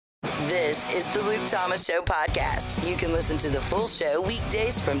This is the Luke Thomas Show podcast. You can listen to the full show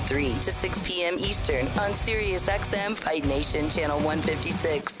weekdays from 3 to 6 p.m. Eastern on SiriusXM Fight Nation Channel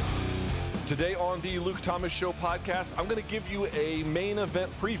 156. Today on the Luke Thomas Show podcast, I'm going to give you a main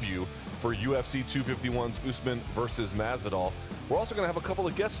event preview for UFC 251's Usman versus Masvidal. We're also going to have a couple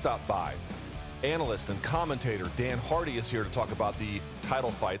of guests stop by. Analyst and commentator Dan Hardy is here to talk about the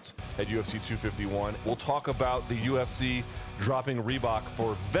title fights at UFC 251. We'll talk about the UFC dropping Reebok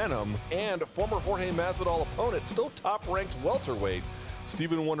for Venum, and former Jorge Masvidal opponent, still top-ranked welterweight,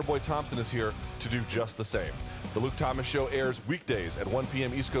 Stephen Wonderboy Thompson is here to do just the same. The Luke Thomas Show airs weekdays at 1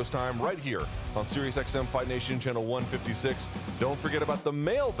 p.m. East Coast time right here on SiriusXM Fight Nation Channel 156. Don't forget about the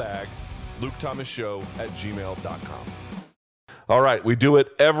mailbag, LukeThomasShow@gmail.com. All right, we do it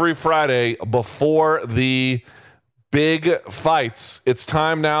every Friday before the big fights. It's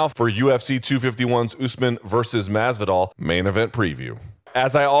time now for UFC 251's Usman versus Masvidal main event preview.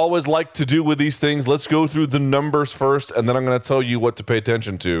 As I always like to do with these things, let's go through the numbers first, and then I'm going to tell you what to pay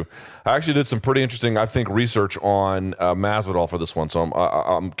attention to. I actually did some pretty interesting, I think, research on Masvidal for this one, so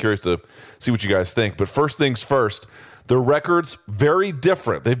I'm curious to see what you guys think. But first things first, the records very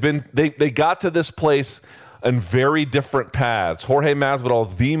different. They got to this place in very different paths. Jorge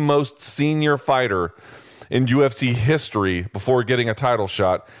Masvidal, the most senior fighter in UFC history before getting a title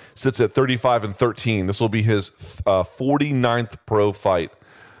shot, sits at 35-13. This will be his 49th pro fight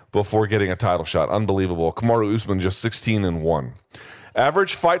before getting a title shot. Unbelievable. Kamaru Usman just 16-1.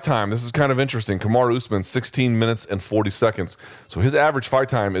 Average fight time, this is kind of interesting. Kamaru Usman 16 minutes and 40 seconds. So his average fight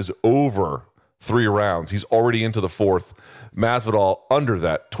time is over 3 rounds. He's already into the 4th. Masvidal under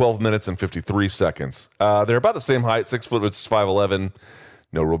that, 12 minutes and 53 seconds. They're about the same height, 6 foot, which is 5'11".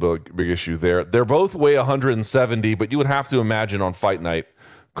 No real big issue there. They're both weigh 170, but you would have to imagine on fight night,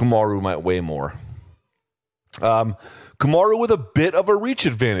 Kamaru might weigh more. Kamaru with a bit of a reach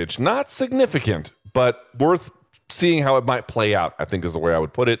advantage. Not significant, but worth seeing how it might play out, I think is the way I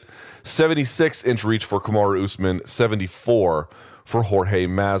would put it. 76-inch reach for Kamaru Usman, 74 for Jorge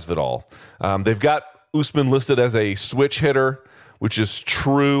Masvidal. They've got Usman listed as a switch hitter, which is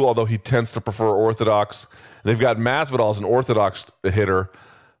true, although he tends to prefer orthodox. They've got Masvidal as an orthodox hitter,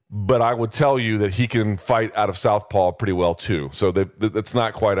 but I would tell you that he can fight out of southpaw pretty well too. So that's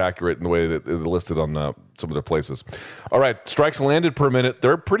not quite accurate in the way that they're listed on some of their places. All right, strikes landed per minute,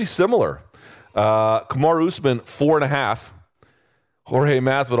 they're pretty similar. Kamaru Usman, 4.5. Jorge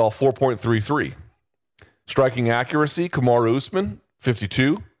Masvidal, 4.33. Striking accuracy, Kamaru Usman,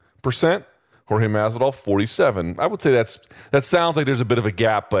 52%. Jorge Masvidal, 47. I would say that sounds like there's a bit of a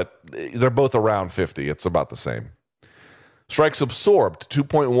gap, but they're both around 50. It's about the same. Strikes absorbed,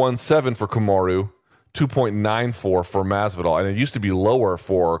 2.17 for Kamaru, 2.94 for Masvidal. And it used to be lower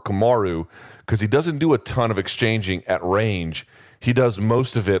for Kamaru because he doesn't do a ton of exchanging at range. He does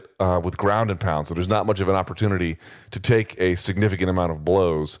most of it with ground and pound, so there's not much of an opportunity to take a significant amount of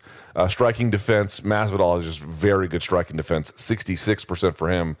blows. Striking defense, Masvidal is just very good striking defense, 66%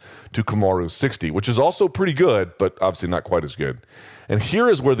 for him to Kamaru's 60, which is also pretty good, but obviously not quite as good. And here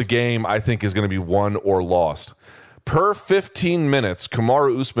is where the game, I think, is going to be won or lost. Per 15 minutes,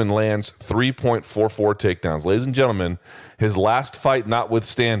 Kamaru Usman lands 3.44 takedowns. Ladies and gentlemen, his last fight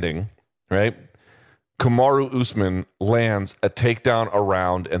notwithstanding, right? Kamaru Usman lands a takedown, a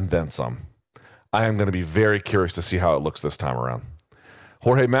round, and then some. I am going to be very curious to see how it looks this time around.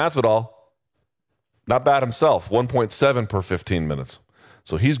 Jorge Masvidal, not bad himself, 1.7 per 15 minutes.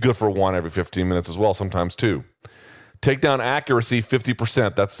 So he's good for 1 every 15 minutes as well, sometimes 2. Takedown accuracy,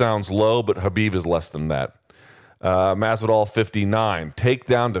 50%. That sounds low, but Habib is less than that. Masvidal, 59.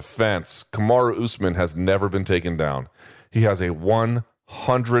 Takedown defense. Kamaru Usman has never been taken down. He has a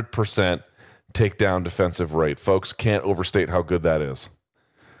 100% takedown defensive rate. Folks, can't overstate how good that is.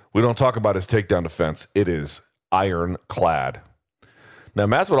 We don't talk about his takedown defense. It is ironclad. Now,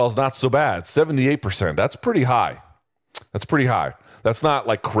 Masvidal's not so bad. 78%. That's pretty high. That's not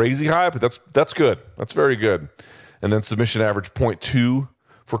like crazy high, but that's good. That's very good. And then submission average 0.2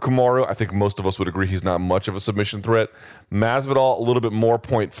 for Kamaru. I think most of us would agree he's not much of a submission threat. Masvidal, a little bit more,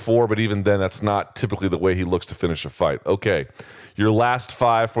 0.4, but even then, that's not typically the way he looks to finish a fight. Okay, your last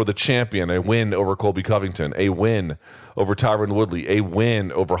 5 for the champion: a win over Colby Covington, a win over Tyron Woodley, a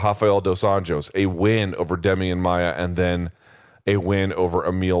win over Rafael Dos Anjos, a win over Demian Maia, and then a win over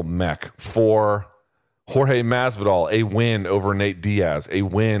Emil Mech. For Jorge Masvidal, a win over Nate Diaz, a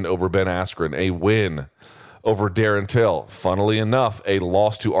win over Ben Askren, a win over Darren Till. Funnily enough, a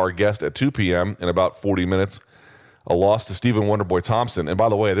loss to our guest at 2 p.m. in about 40 minutes. A loss to Stephen Wonderboy Thompson. And by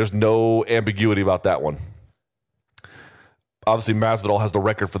the way, there's no ambiguity about that one. Obviously, Masvidal has the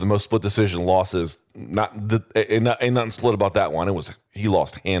record for the most split decision losses. Ain't nothing split about that one. He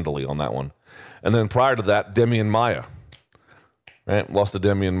lost handily on that one. And then prior to that, Demian Maia. Right? Lost to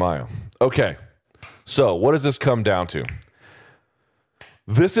Demian Maia. Okay. So what does this come down to?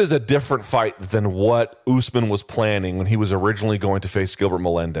 This is a different fight than what Usman was planning when he was originally going to face Gilbert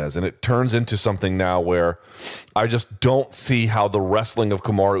Melendez. And it turns into something now where I just don't see how the wrestling of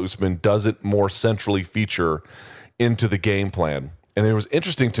Kamaru Usman doesn't more centrally feature into the game plan. And it was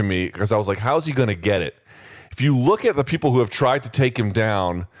interesting to me because I was like, how's he going to get it? If you look at the people who have tried to take him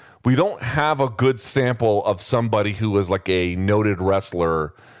down, we don't have a good sample of somebody who was like a noted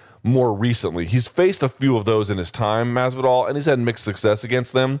wrestler more recently. He's faced a few of those in his time, Masvidal, and he's had mixed success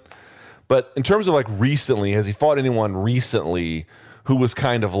against them. But in terms of like recently, has he fought anyone recently who was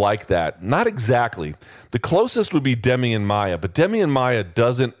kind of like that? Not exactly. The closest would be Demian Maia, but Demian Maia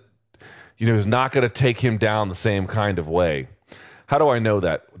doesn't, is not going to take him down the same kind of way. How do I know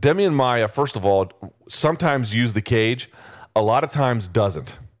that? Demian Maia, first of all, sometimes use the cage, a lot of times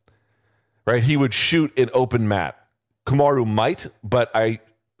doesn't. Right? He would shoot an open mat. Kamaru might, but I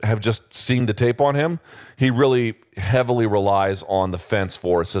have just seen the tape on him. He really heavily relies on the fence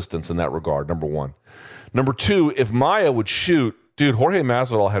for assistance in that regard, number one. Number two, if Maia would shoot, Jorge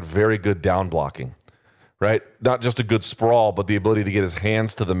Masvidal had very good down blocking, right? Not just a good sprawl, but the ability to get his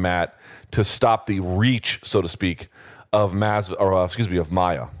hands to the mat to stop the reach, so to speak, of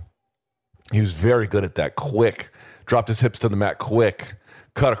Maia. He was very good at that, quick. Dropped his hips to the mat quick.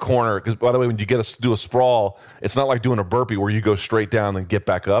 Cut a corner, because by the way, when you do a sprawl, it's not like doing a burpee where you go straight down and get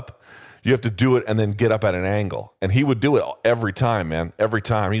back up. You have to do it and then get up at an angle. And he would do it every time, man. Every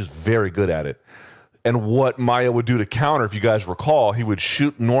time. He was very good at it. And what Maia would do to counter, if you guys recall, he would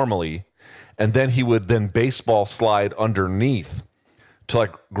shoot normally, and then he would then baseball slide underneath to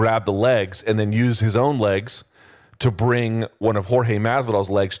like grab the legs and then use his own legs to bring one of Jorge Masvidal's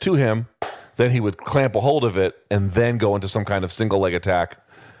legs to him. Then he would clamp a hold of it and then go into some kind of single leg attack.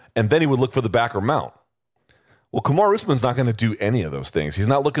 And then he would look for the back or mount. Well, Kamaru Usman's not going to do any of those things. He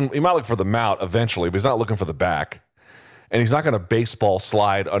might look for the mount eventually, but he's not looking for the back. And he's not going to baseball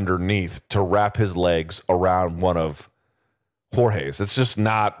slide underneath to wrap his legs around one of Jorge's. It's just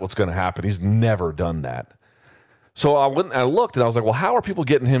not what's going to happen. He's never done that. So I went and I looked and I was like, well, how are people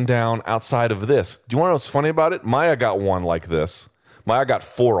getting him down outside of this? Do you want to know what's funny about it? Maia got one like this. Maia got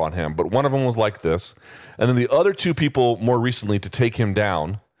 4 on him, but one of them was like this. And then the other two people more recently to take him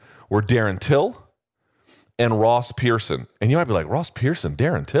down were Darren Till and Ross Pearson. And you might be like, Ross Pearson,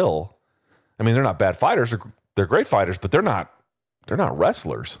 Darren Till? I mean, they're not bad fighters. They're great fighters, but they're not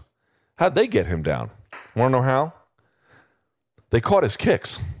wrestlers. How'd they get him down? Want to know how? They caught his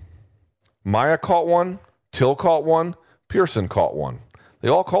kicks. Maia caught one, Till caught one, Pearson caught one. They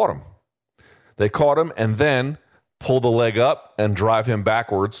all caught him. They caught him and then pull the leg up and drive him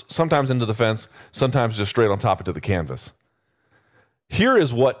backwards, sometimes into the fence, sometimes just straight on top into the canvas. Here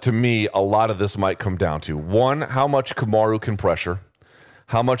is what, to me, a lot of this might come down to. One, how much Kamaru can pressure,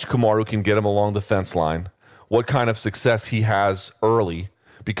 how much Kamaru can get him along the fence line, what kind of success he has early,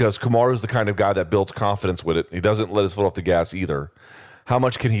 because Kamaru is the kind of guy that builds confidence with it. He doesn't let his foot off the gas either. How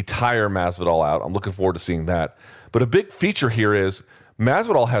much can he tire Masvidal out? I'm looking forward to seeing that. But a big feature here is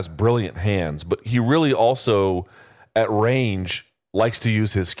Masvidal has brilliant hands, but he really also, at range, likes to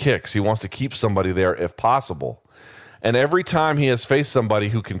use his kicks. He wants to keep somebody there if possible. And every time he has faced somebody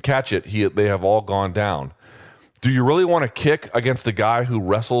who can catch it, they have all gone down. Do you really want to kick against a guy who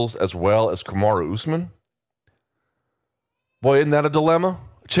wrestles as well as Kamaru Usman? Boy, isn't that a dilemma?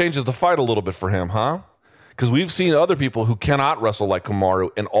 It changes the fight a little bit for him, huh? Because we've seen other people who cannot wrestle like Kamaru,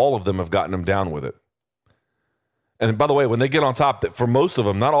 and all of them have gotten him down with it. And by the way, when they get on top, for most of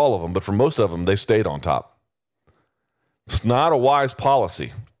them, not all of them, but for most of them, they stayed on top. It's not a wise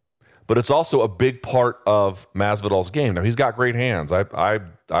policy, but it's also a big part of Masvidal's game. Now, he's got great hands. I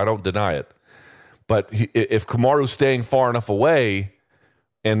don't deny it. But if Kamaru's staying far enough away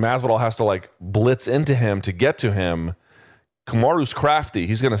and Masvidal has to like blitz into him to get to him, Kamaru's crafty.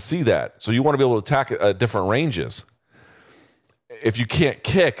 He's going to see that. So you want to be able to attack at different ranges. If you can't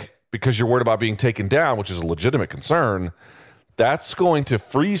kick because you're worried about being taken down, which is a legitimate concern, that's going to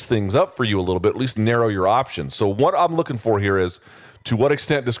freeze things up for you a little bit, at least narrow your options. So what I'm looking for here is, to what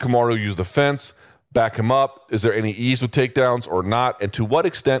extent does Kamaru use the fence, back him up? Is there any ease with takedowns or not? And to what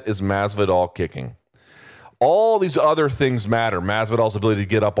extent is Masvidal kicking? All these other things matter. Masvidal's ability to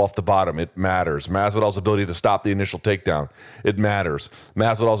get up off the bottom, it matters. Masvidal's ability to stop the initial takedown, it matters.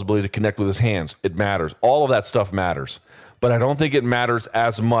 Masvidal's ability to connect with his hands, it matters. All of that stuff matters. But I don't think it matters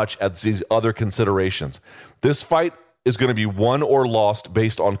as much as these other considerations. This fight is going to be won or lost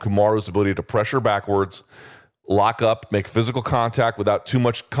based on Kamaru's ability to pressure backwards, lock up, make physical contact without too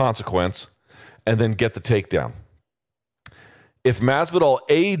much consequence, and then get the takedown. If Masvidal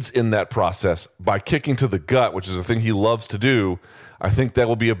aids in that process by kicking to the gut, which is a thing he loves to do, I think that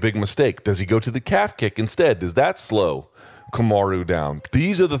will be a big mistake. Does he go to the calf kick instead? Does that slow Kamaru down?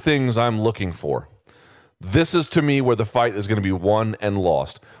 These are the things I'm looking for. This is, to me, where the fight is going to be won and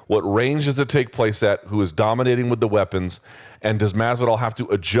lost. What range does it take place at? Who is dominating with the weapons? And does Masvidal have to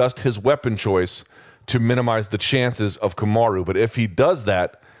adjust his weapon choice to minimize the chances of Kamaru? But if he does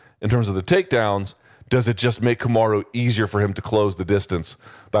that, in terms of the takedowns, does it just make Kamaru easier for him to close the distance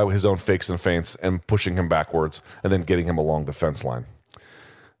by his own fakes and feints and pushing him backwards and then getting him along the fence line?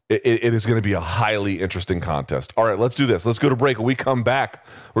 It is going to be a highly interesting contest. All right, let's do this. Let's go to break. When we come back,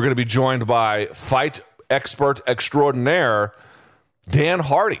 we're going to be joined by fight expert extraordinaire, Dan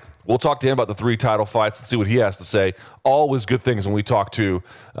Hardy. We'll talk to him about the 3 title fights and see what he has to say. Always good things when we talk to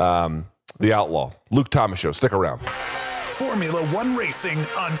the Outlaw. Luke Thomas Show. Stick around. Formula One Racing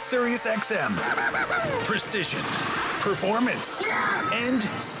on SiriusXM. Precision, performance, and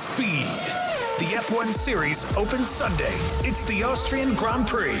speed. The F1 Series opens Sunday. It's the Austrian Grand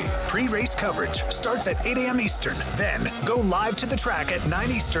Prix. Pre-race coverage starts at 8 a.m. Eastern. Then go live to the track at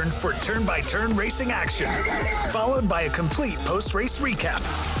 9 Eastern for turn-by-turn racing action, followed by a complete post-race recap.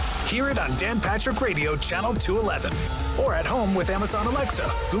 Hear it on Dan Patrick Radio, Channel 211, or at home with Amazon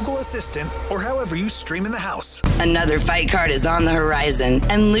Alexa, Google Assistant, or however you stream in the house. Another fight card is on the horizon,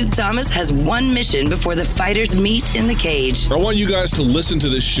 and Luke Thomas has one mission before the fighters meet in the cage. I want you guys to listen to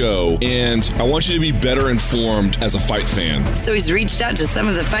this show, and I want you to be better informed as a fight fan. So he's reached out to some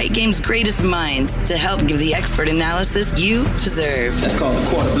of the fight game's greatest minds to help give the expert analysis you deserve. That's called the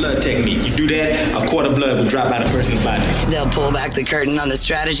quarter blood technique. You do that, a quarter blood will drop out of a person's body. They'll pull back the curtain on the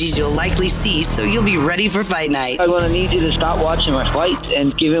strategies you'll likely see, so you'll be ready for fight night. I'm going to need you to stop watching my fights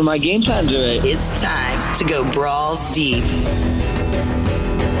and give me my game time today. It's time to go Brawls Deep.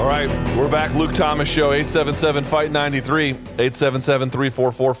 All right, we're back. Luke Thomas Show, 877-FIGHT-93,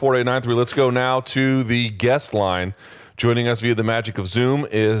 877-344-4893. Let's go now to the guest line. Joining us via the magic of Zoom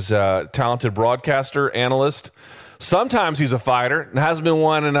is a talented broadcaster, analyst. Sometimes he's a fighter and hasn't been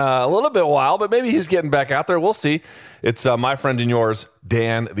one in a little bit while, but maybe he's getting back out there. We'll see. It's my friend and yours,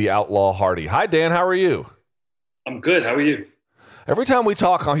 Dan the Outlaw Hardy. Hi, Dan. How are you? I'm good. How are you? Every time we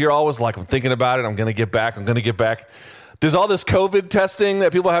talk on here, always like, I'm thinking about it. I'm going to get back. Does all this COVID testing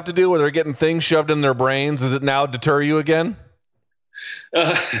that people have to do where they're getting things shoved in their brains, does it now deter you again?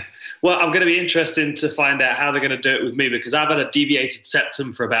 Well, I'm going to be interested to find out how they're going to do it with me because I've had a deviated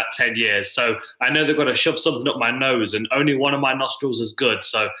septum for about 10 years. So I know they've got to shove something up my nose and only one of my nostrils is good.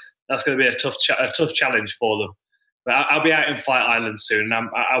 So that's going to be a tough challenge for them. But I'll be out in Fight Island soon.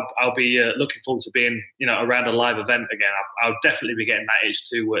 I'll be looking forward to being, around a live event again. I'll definitely be getting that itch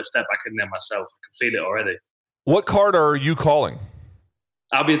to step back in there myself. I can feel it already. What card are you calling?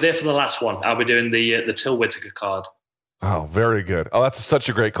 I'll be there for the last one. I'll be doing the Till Whittaker card. Oh, very good. Oh, that's such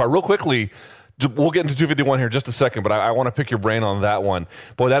a great card. Real quickly, we'll get into 251 here in just a second, but I want to pick your brain on that one.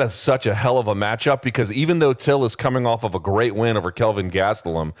 Boy, that is such a hell of a matchup because even though Till is coming off of a great win over Kelvin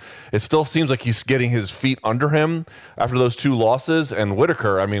Gastelum, it still seems like he's getting his feet under him after those 2 losses. And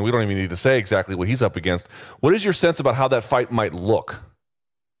Whittaker, I mean, we don't even need to say exactly what he's up against. What is your sense about how that fight might look?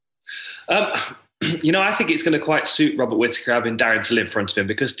 I think it's going to quite suit Robert Whittaker having Darren Till in front of him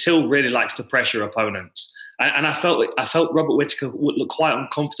because Till really likes to pressure opponents. And I felt Robert Whittaker would look quite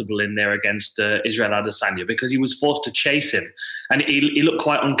uncomfortable in there against Israel Adesanya because he was forced to chase him. And he looked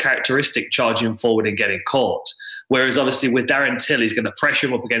quite uncharacteristic charging forward and getting caught. Whereas obviously with Darren Till, he's going to pressure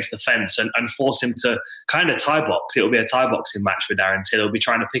him up against the fence and force him to kind of tie box. It'll be a tie boxing match for Darren Till. He'll be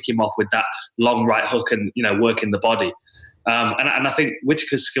trying to pick him off with that long right hook and, working the body. And I think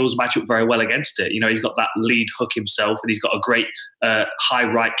Whittaker's skills match up very well against it. He's got that lead hook himself and he's got a great high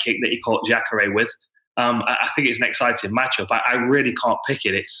right kick that he caught Jacare with. I think it's an exciting matchup. I really can't pick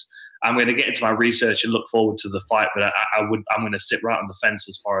it. I'm going to get into my research and look forward to the fight, but I'm going to sit right on the fence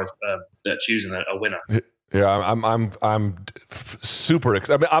as far as choosing a winner. Yeah, I'm super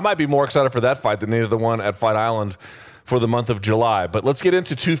excited. I might be more excited for that fight than either the one at Fight Island for the month of July. But let's get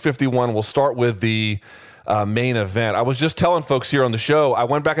into 251. We'll start with the main event. I was just telling folks here on the show, I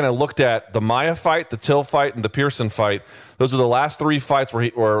went back and I looked at the Maia fight, the Till fight, and the Pearson fight. Those are the last 3 fights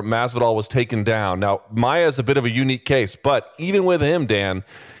where Masvidal was taken down. Now, Maia is a bit of a unique case, but even with him, Dan,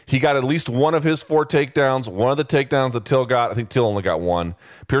 he got at least one of his 4 takedowns. One of the takedowns that Till got, I think Till only got 1.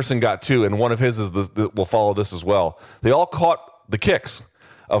 Pearson got 2, and one of his will follow this as well. They all caught the kicks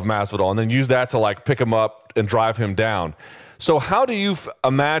of Masvidal and then used that to pick him up and drive him down. So how do you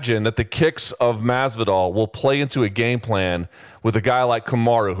imagine that the kicks of Masvidal will play into a game plan with a guy like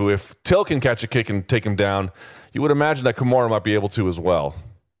Kamaru, who if Till can catch a kick and take him down, you would imagine that Kamaru might be able to as well.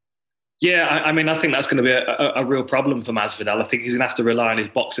 Yeah, I mean, I think that's going to be a real problem for Masvidal. I think he's going to have to rely on his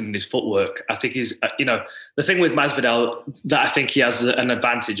boxing and his footwork. I think he's, the thing with Masvidal that I think he has an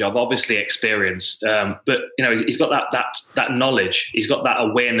advantage of, obviously experience, but he's got that knowledge. He's got that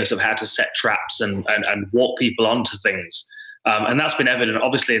awareness of how to set traps and walk people onto things, and that's been evident,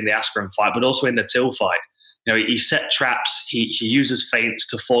 obviously, in the Askren fight, but also in the Till fight. He set traps. He uses feints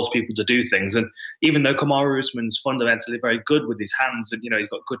to force people to do things. And even though Kamaru Usman's fundamentally very good with his hands, and he's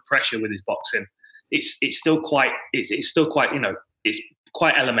got good pressure with his boxing, it's still quite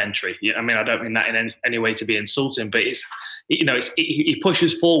quite elementary. I mean, I don't mean that in any way to be insulting, but he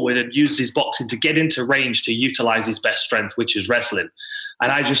pushes forward and uses his boxing to get into range to utilize his best strength, which is wrestling.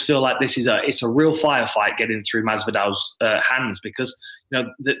 And I just feel like it's a real firefight getting through Masvidal's hands, because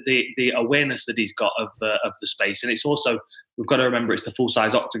the awareness that he's got of the space, and it's also, we've got to remember, it's the full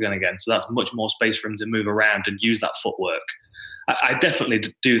size octagon again, so that's much more space for him to move around and use that footwork. I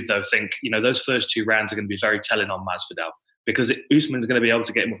definitely do though think those first 2 rounds are going to be very telling on Masvidal, because Usman's going to be able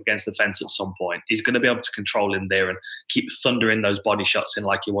to get him up against the fence at some point. He's going to be able to control him there and keep thundering those body shots in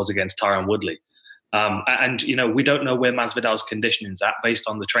like he was against Tyron Woodley. And we don't know where Masvidal's conditioning's at based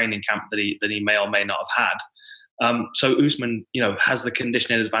on the training camp that he may or may not have had. So Usman, has the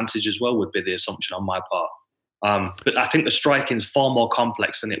conditioning advantage as well, would be the assumption on my part. But I think the striking is far more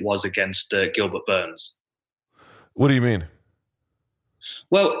complex than it was against Gilbert Burns. What do you mean?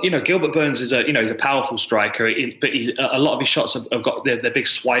 Well, Gilbert Burns is he's a powerful striker, but a lot of his shots have got their big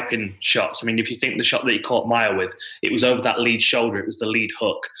swiping shots. I mean, if you think the shot that he caught Maia with, it was over that lead shoulder, it was the lead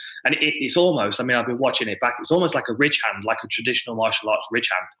hook. And it's almost, I've been watching it back, it's almost like a ridge hand, like a traditional martial arts ridge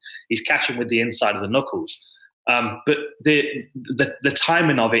hand. He's catching with the inside of the knuckles. But the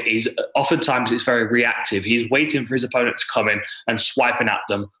timing of it is, oftentimes it's very reactive. He's waiting for his opponent to come in and swiping at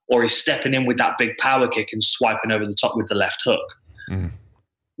them, or he's stepping in with that big power kick and swiping over the top with the left hook. Mm.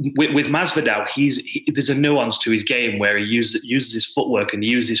 With Masvidal, there's a nuance to his game where he uses his footwork and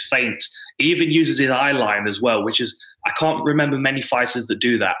uses his feints. He even uses his eye line as well, which is, I can't remember many fighters that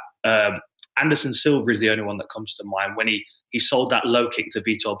do that. Anderson Silva is the only one that comes to mind, when he sold that low kick to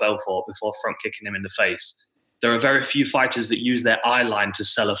Vitor Belfort before front kicking him in the face. There are very few fighters that use their eye line to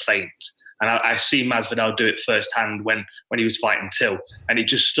sell a feint. And I see Masvidal do it firsthand when he was fighting Till. And it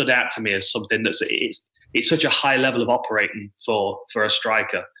just stood out to me as something it's such a high level of operating for a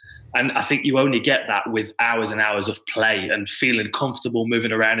striker. And I think you only get that with hours and hours of play and feeling comfortable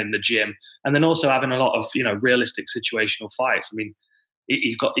moving around in the gym. And then also having a lot of, realistic situational fights. I mean,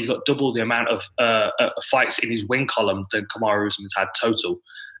 he's got double the amount of fights in his win column than Kamaru Usman's had total.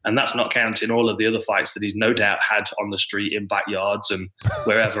 And that's not counting all of the other fights that he's no doubt had on the street, in backyards and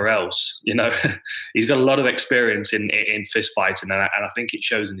wherever else. He's got a lot of experience in fist fighting, and I think it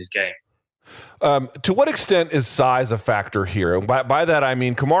shows in his game. To what extent is size a factor here? By that, I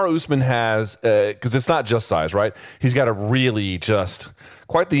mean, Kamaru Usman has, because it's not just size, right? He's got a really just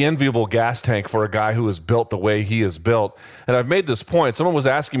quite the enviable gas tank for a guy who is built the way he is built. And I've made this point. Someone was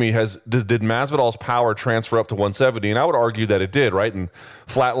asking me, did Masvidal's power transfer up to 170? And I would argue that it did, right? And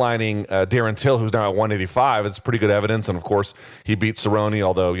flatlining Darren Till, who's now at 185, it's pretty good evidence. And of course, he beat Cerrone,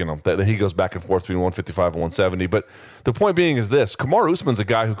 although, that he goes back and forth between 155 and 170. But the point being is this: Kamaru Usman's a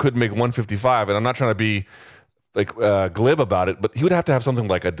guy who could make 155, and I'm not trying to be glib about it, but he would have to have something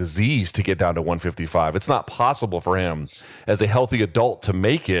like a disease to get down to 155. It's not possible for him as a healthy adult to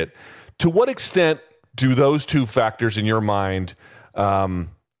make it. To what extent do those two factors in your mind, how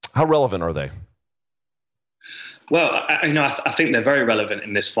relevant are they? Well, I think they're very relevant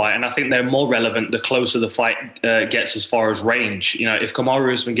in this fight, and I think they're more relevant the closer the fight gets as far as range. If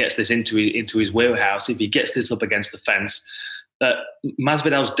Kamaru Usman gets this into his wheelhouse, if he gets this up against the fence,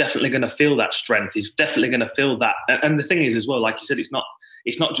 Masvidal's definitely going to feel that strength. He's definitely going to feel that. And the thing is, as well, like you said, it's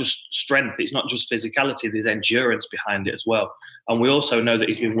not just strength. It's not just physicality. There's endurance behind it as well. And we also know that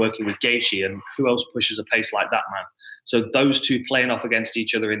he's been working with Gaethje, and who else pushes a pace like that, man? So those two playing off against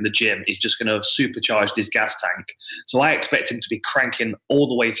each other in the gym is just going to have supercharged his gas tank. So I expect him to be cranking all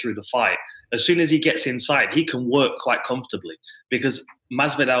the way through the fight. As soon as he gets inside, he can work quite comfortably, because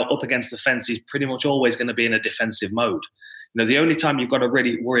Masvidal up against the fence is pretty much always going to be in a defensive mode. The only time you've got to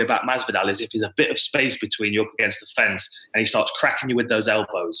really worry about Masvidal is if there's a bit of space between you up against the fence and he starts cracking you with those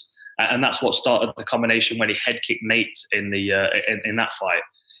elbows. And that's what started the combination when he head kicked Nate in that fight.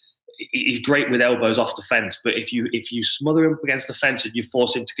 He's great with elbows off the fence, but if you smother him up against the fence and you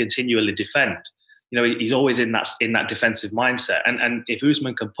force him to continually defend, he's always in that defensive mindset. And if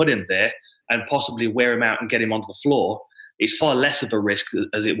Usman can put him there and possibly wear him out and get him onto the floor, it's far less of a risk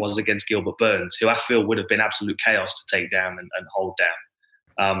as it was against Gilbert Burns, who I feel would have been absolute chaos to take down and hold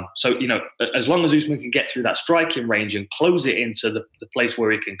So, as long as Usman can get through that striking range and close it into the place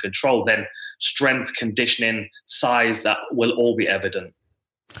where he can control, then strength, conditioning, size, that will all be evident.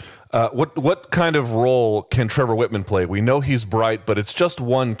 What kind of role can Trevor Whitman play? We know he's bright, but it's just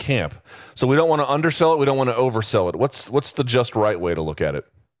one camp. So we don't want to undersell it. We don't want to oversell it. What's the just right way to look at it?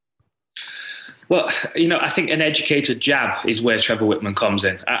 Well, I think an educated jab is where Trevor Whitman comes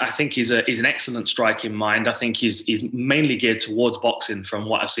in. I think he's an excellent striking mind. I think he's mainly geared towards boxing from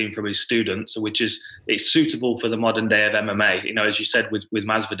what I've seen from his students, which is it's suitable for the modern day of MMA. As you said with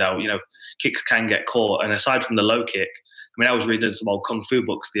Masvidal, kicks can get caught. And aside from the low kick, I was reading some old kung fu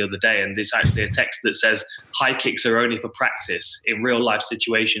books the other day, and there's actually a text that says high kicks are only for practice. In real life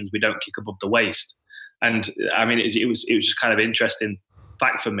situations, we don't kick above the waist. And it was just kind of interesting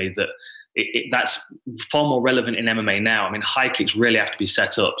fact for me that that's far more relevant in MMA now. High kicks really have to be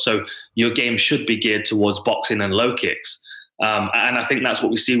set up. So your game should be geared towards boxing and low kicks. And I think that's what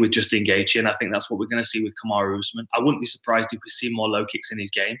we see with Justin Gaethje, and I think that's what we're going to see with Kamaru Usman. I wouldn't be surprised if we see more low kicks in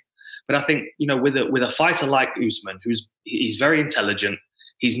his game. But I think, with a fighter like Usman, he's very intelligent,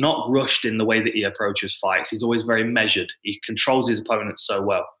 he's not rushed in the way that he approaches fights. He's always very measured. He controls his opponents so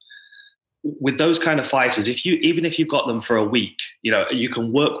well. With those kind of fighters, even if you've got them for a week, you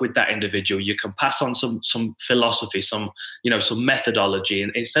can work with that individual. You can pass on some philosophy, some methodology,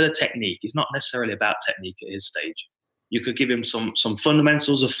 and instead of technique, it's not necessarily about technique at his stage. You could give him some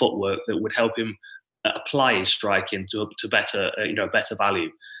fundamentals of footwork that would help him apply his striking to better value.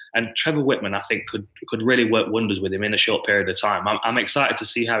 And Trevor Whitman, I think, could really work wonders with him in a short period of time. I'm excited to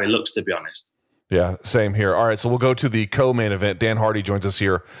see how he looks, to be honest. Yeah, same here. All right, so we'll go to the co-main event. Dan Hardy joins us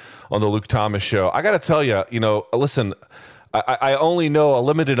here on the Luke Thomas Show. I got to tell you, listen, I only know a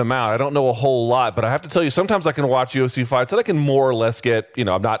limited amount. I don't know a whole lot, but I have to tell you, sometimes I can watch UFC fights and I can more or less get,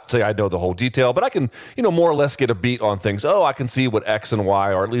 I'm not saying I know the whole detail, but I can, more or less get a beat on things. Oh, I can see what X and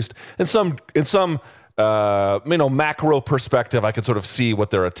Y, or at least in some macro perspective, I can sort of see what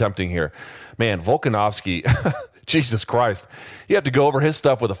they're attempting here. Man, Volkanovski, Jesus Christ. You have to go over his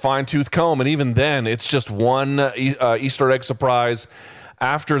stuff with a fine-tooth comb, and even then, it's just one Easter egg surprise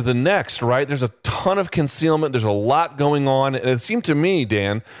after the next, right? There's a ton of concealment. There's a lot going on. And it seemed to me,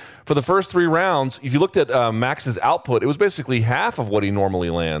 Dan, for the first 3 rounds, if you looked at Max's output, it was basically half of what he normally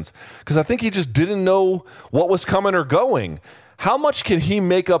lands, because I think he just didn't know what was coming or going. How much can he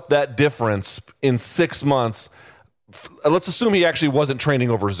make up that difference in 6 months? Let's assume he actually wasn't training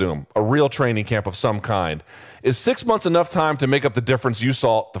over Zoom, a real training camp of some kind. Is 6 months enough time to make up the difference you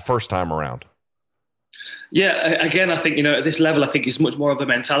saw the first time around? Yeah, again, I think, at this level, I think it's much more of a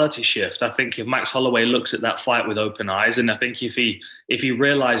mentality shift. I think if Max Holloway looks at that fight with open eyes, and I think if he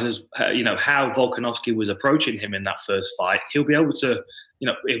realizes, how Volkanovski was approaching him in that first fight, he'll be able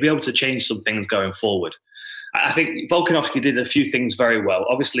to change some things going forward. I think Volkanovski did a few things very well.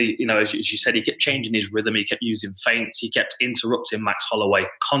 Obviously, as you said, he kept changing his rhythm. He kept using feints. He kept interrupting Max Holloway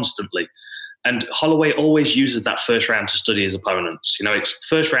constantly. And Holloway always uses that first round to study his opponents. It's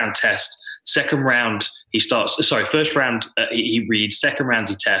first round test. Second round, first round, he reads. Second round,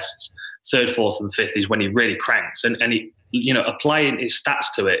 he tests. Third, fourth, and fifth is when he really cranks. And he, applying his stats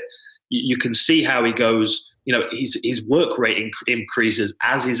to it, you can see how he goes, his work rate increases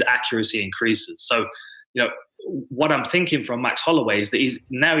as his accuracy increases. So, what I'm thinking from Max Holloway is that he's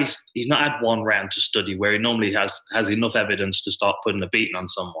not had one round to study where he normally has enough evidence to start putting a beating on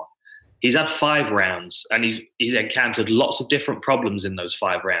someone. He's had 5 rounds, and he's encountered lots of different problems in those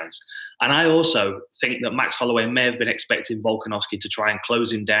 5 rounds. And I also think that Max Holloway may have been expecting Volkanovski to try and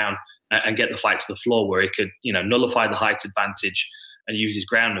close him down and get the fight to the floor where he could, nullify the height advantage and use his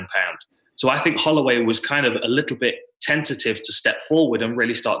ground and pound. So I think Holloway was kind of a little bit tentative to step forward and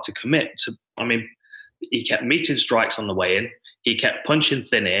really start to commit to, he kept meeting strikes on the way in. He kept punching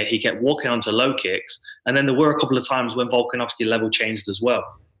thin air. He kept walking onto low kicks. And then there were a couple of times when Volkanovski level changed as well.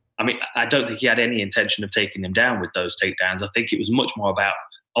 I don't think he had any intention of taking him down with those takedowns. I think it was much more about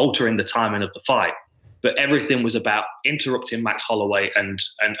altering the timing of the fight. But everything was about interrupting Max Holloway and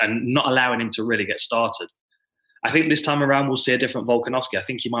not allowing him to really get started. I think this time around we'll see a different Volkanovski. I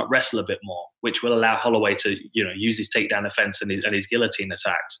think he might wrestle a bit more, which will allow Holloway to, use his takedown offense and his guillotine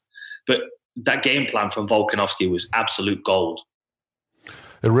attacks. But that game plan from Volkanovski was absolute gold.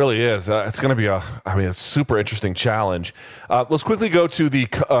 It really is. It's going to be a super interesting challenge. Let's quickly go to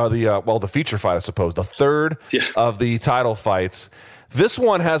the feature fight, I suppose, the third of the title fights. This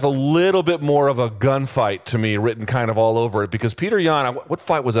one has a little bit more of a gunfight to me written kind of all over it, because Peter Yan, what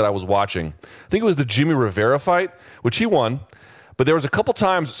fight was it I was watching? I think it was the Jimmy Rivera fight, which he won. But there was a couple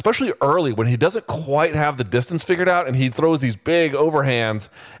times, especially early, when he doesn't quite have the distance figured out, and he throws these big overhands,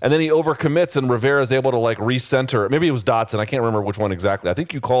 and then he overcommits, and Rivera is able to like recenter. Maybe it was Dotson. I can't remember which one exactly. I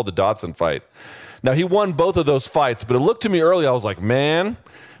think you called the Dotson fight. Now, he won both of those fights, but it looked to me early, I was like, man,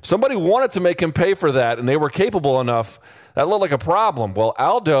 if somebody wanted to make him pay for that, and they were capable enough, that looked like a problem. Well,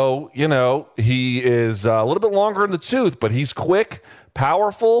 Aldo, you know, he is a little bit longer in the tooth, but he's quick,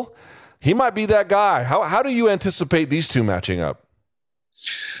 powerful. He might be that guy. How do you anticipate these two matching up?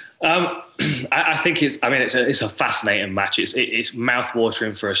 I think it's a fascinating match. It's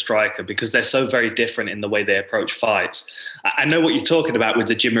mouth-watering for a striker because they're so very different in the way they approach fights. I know what you're talking about with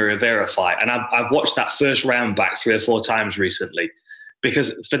the Jimmy Rivera fight, and I've watched that first round back 3 or 4 times recently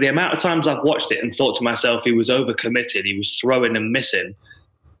because for the amount of times I've watched it and thought to myself he was overcommitted, he was throwing and missing,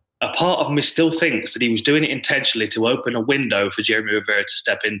 a part of me still thinks that he was doing it intentionally to open a window for Jeremy Rivera to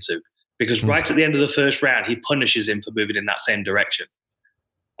step into because right at the end of the first round, he punishes him for moving in that same direction.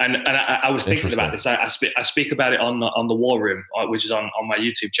 And I was thinking about this. I speak about it on the War Room, which is on my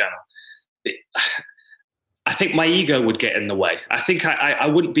YouTube channel. I think my ego would get in the way. I think I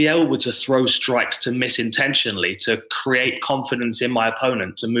wouldn't be able to throw strikes to miss intentionally to create confidence in my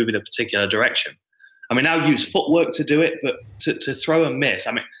opponent to move in a particular direction. I mean, I'll use footwork to do it, but to throw and miss,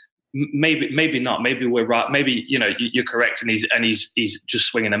 I mean, maybe not. Maybe we're right. Maybe, you know, you're correct and he's just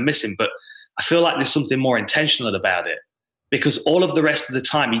swinging and missing. But I feel like there's something more intentional about it. Because all of the rest of the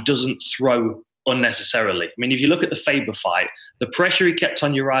time, he doesn't throw unnecessarily. I mean, if you look at the Faber fight, the pressure he kept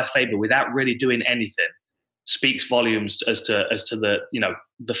on Uriah Faber without really doing anything speaks volumes as to the, you know,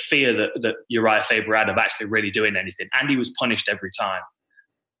 the fear that Uriah Faber had of actually really doing anything. And he was punished every time.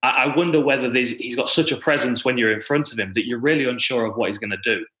 I wonder whether he's got such a presence when you're in front of him that you're really unsure of what he's going to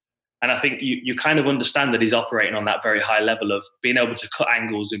do. And I think you kind of understand that he's operating on that very high level of being able to cut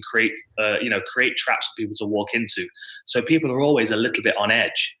angles and create traps for people to walk into. So people are always a little bit on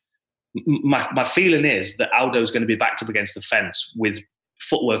edge. My feeling is that Aldo's going to be backed up against the fence with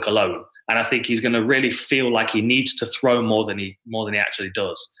footwork alone. And I think he's going to really feel like he needs to throw more than he actually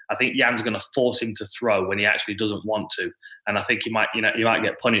does. I think Jan's going to force him to throw when he actually doesn't want to. And I think he might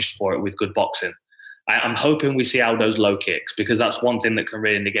get punished for it with good boxing. I'm hoping we see Aldo's low kicks because that's one thing that can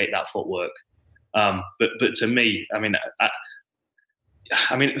really negate that footwork. But to me, I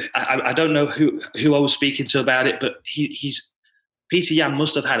don't know who I was speaking to about it, but Peter Yan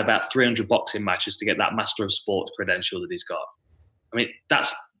must have had about 300 boxing matches to get that Master of Sports credential that he's got. I mean,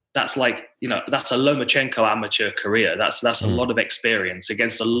 that's like, you know, that's a Lomachenko amateur career. That's a lot of experience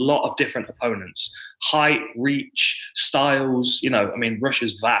against a lot of different opponents. Height, reach, styles, you know, I mean,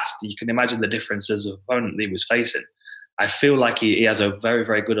 Russia's vast. You can imagine the differences of opponent that he was facing. I feel like he has a very,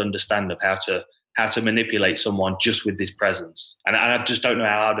 very good understanding of how to manipulate someone just with his presence. And I just don't know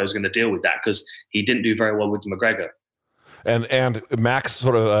how Aldo's going to deal with that because he didn't do very well with McGregor. And Max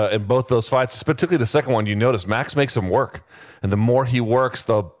sort of in both those fights, particularly the second one, you notice Max makes him work. And the more he works,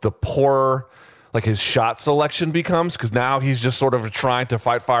 the poorer like his shot selection becomes because now he's just sort of trying to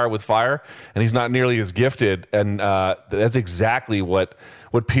fight fire with fire and he's not nearly as gifted. And that's exactly what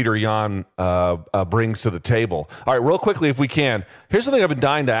Peter Yan brings to the table. All right, real quickly, if we can, here's the thing I've been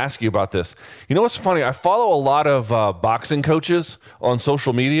dying to ask you about this. You know what's funny? I follow a lot of boxing coaches on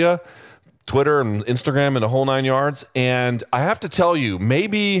social media, Twitter and Instagram and the whole 9 yards. And I have to tell you,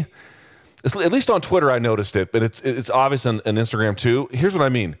 maybe, at least on Twitter I noticed it, but it's obvious on Instagram too. Here's what I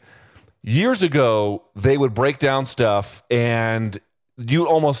mean. Years ago, they would break down stuff and you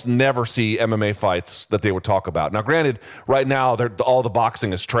almost never see MMA fights that they would talk about. Now, granted, right now, all the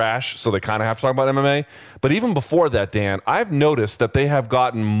boxing is trash, so they kind of have to talk about MMA. But even before that, Dan, I've noticed that they have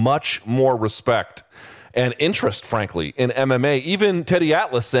gotten much more respect and interest, frankly, in MMA. Even Teddy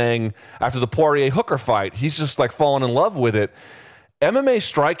Atlas saying after the Poirier-Hooker fight, he's just like fallen in love with it. MMA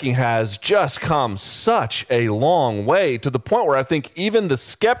striking has just come such a long way to the point where I think even the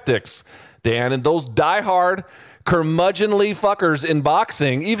skeptics, Dan, and those diehard curmudgeonly fuckers in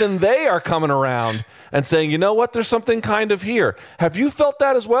boxing, even they are coming around and saying, you know what, there's something kind of here. Have you felt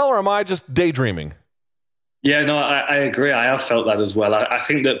that as well, or am I just daydreaming? Yeah, no, I agree. I have felt that as well. I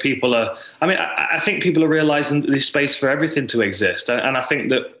think that people are, I think people are realizing that there's space for everything to exist. And I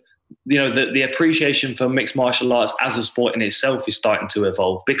think that, you know, the appreciation for mixed martial arts as a sport in itself is starting to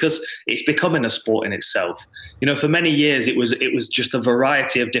evolve because it's becoming a sport in itself. You know, for many years, it was just a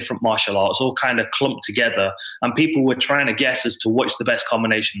variety of different martial arts all kind of clumped together and people were trying to guess as to which the best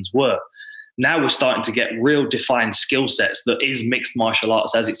combinations were. Now we're starting to get real defined skill sets that is mixed martial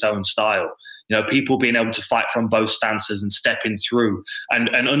arts as its own style. You know, people being able to fight from both stances and stepping through and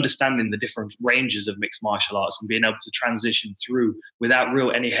understanding the different ranges of mixed martial arts and being able to transition through without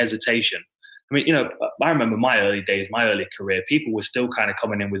any hesitation. I mean, I remember my early days, my early career, people were still kind of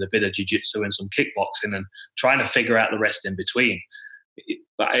coming in with a bit of jiu-jitsu and some kickboxing and trying to figure out the rest in between.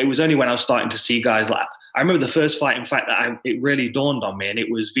 It was only when I was starting to see guys like, I remember the first fight, in fact, that it really dawned on me, and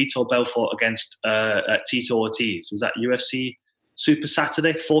it was Vitor Belfort against Tito Ortiz. Was that UFC Super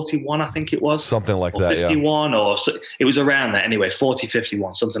Saturday, 41, I think it was? Something like or that, 51, or it was around that anyway, 40,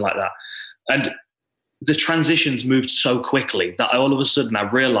 51, something like that. And the transitions moved so quickly that all of a sudden I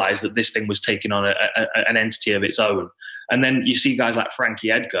realized that this thing was taking on an entity of its own. And then you see guys like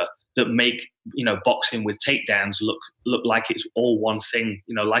Frankie Edgar that make, boxing with takedowns look like it's all one thing,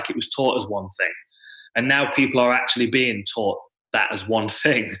 like it was taught as one thing. And now people are actually being taught that as one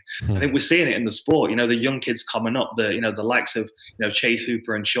thing. I think we're seeing it in the sport. The young kids coming up, the likes of, Chase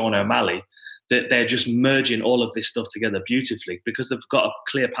Hooper and Sean O'Malley, that they're just merging all of this stuff together beautifully because they've got a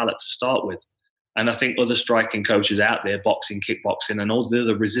clear palette to start with. And I think other striking coaches out there, boxing, kickboxing, and all the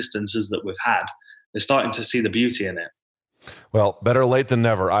other resistances that we've had, they're starting to see the beauty in it. Well, better late than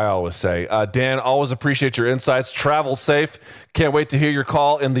never, I always say. Dan, always appreciate your insights. Travel safe. Can't wait to hear your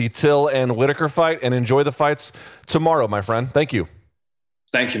call in the Till and Whitaker fight, and enjoy the fights tomorrow, my friend. Thank you.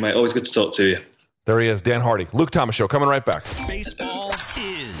 Thank you, mate. Always good to talk to you. There he is, Dan Hardy. Luke Thomas Show, coming right back. Baseball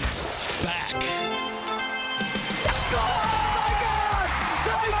is back.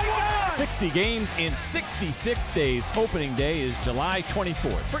 60 games in 66 days. Opening day is July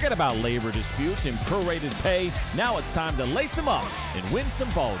 24th. Forget about labor disputes and prorated pay. Now it's time to lace them up and win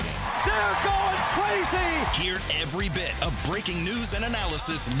some ball games. They're going crazy! Hear every bit of breaking news and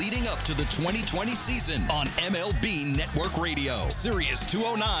analysis leading up to the 2020 season on MLB Network Radio, Sirius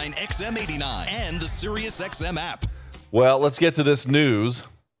 209 XM89, and the Sirius XM app. Well, let's get to this news.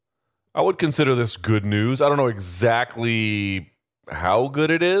 I would consider this good news. I don't know exactly how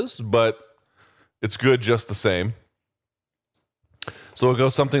good it is, but it's good just the same. So it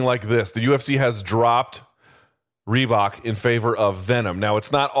goes something like this. The UFC has dropped Reebok in favor of Venum. Now,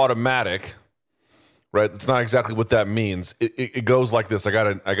 it's not automatic, right? It's not exactly what that means. It goes like this. I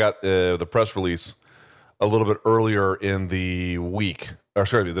got the press release a little bit earlier in the week, or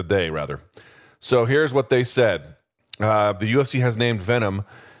sorry, the day rather. So here's what they said. The UFC has named Venum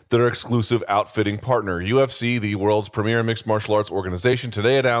their exclusive outfitting partner. UFC, the world's premier mixed martial arts organization,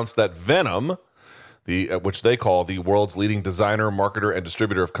 today announced that Venum, which they call the world's leading designer, marketer, and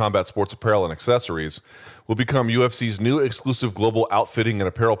distributor of combat sports apparel and accessories, will become UFC's new exclusive global outfitting and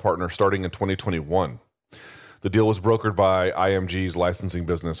apparel partner starting in 2021. The deal was brokered by IMG's licensing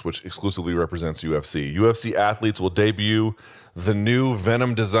business, which exclusively represents UFC. UFC athletes will debut the new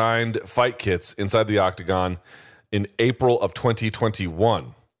Venum-designed fight kits inside the octagon in April of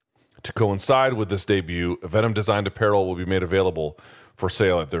 2021. To coincide with this debut, Venum-designed apparel will be made available for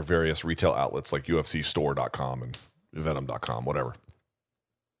sale at their various retail outlets like UFCstore.com and Venom.com, whatever.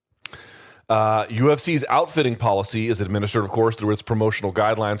 UFC's outfitting policy is administered, of course, through its promotional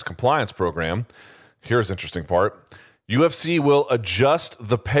guidelines compliance program. Here's the interesting part. UFC will adjust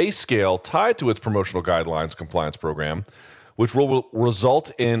the pay scale tied to its promotional guidelines compliance program, which will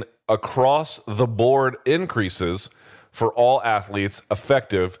result in across-the-board increases for all athletes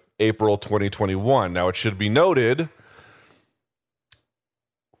effective April 2021. Now, it should be noted,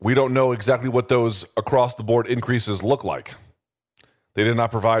 we don't know exactly what those across-the-board increases look like. They did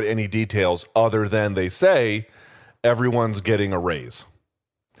not provide any details other than they say everyone's getting a raise.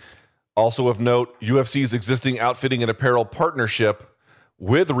 Also of note, UFC's existing outfitting and apparel partnership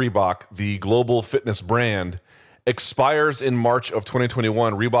with Reebok, the global fitness brand, expires in March of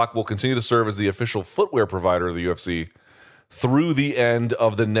 2021. Reebok will continue to serve as the official footwear provider of the UFC through the end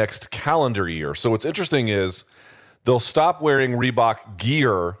of the next calendar year. So what's interesting is they'll stop wearing Reebok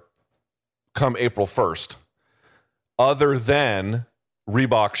gear come April 1st, other than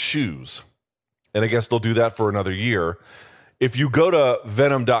Reebok shoes. And I guess they'll do that for another year. If you go to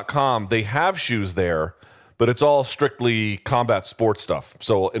Venom.com, they have shoes there, but it's all strictly combat sports stuff.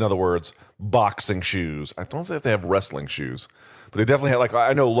 So in other words, boxing shoes. I don't know if they have wrestling shoes, but they definitely have, like,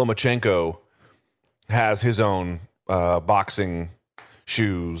 I know Lomachenko has his own boxing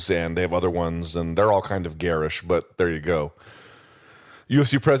shoes, and they have other ones, and they're all kind of garish, but there you go.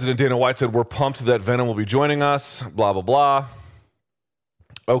 UFC President Dana White said, "We're pumped that Venum will be joining us," blah, blah, blah.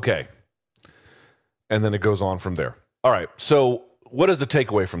 Okay. And then it goes on from there. All right, so what is the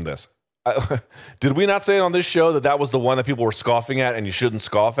takeaway from this? Did we not say on this show that was the one that people were scoffing at and you shouldn't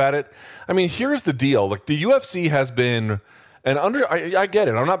scoff at it? I mean, here's the deal. Like, the UFC has been... And I get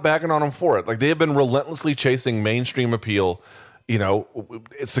it. I'm not bagging on them for it. Like, they have been relentlessly chasing mainstream appeal,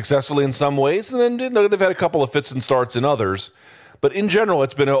 successfully in some ways, and then they've had a couple of fits and starts in others. But in general,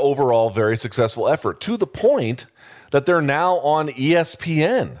 it's been an overall very successful effort, to the point that they're now on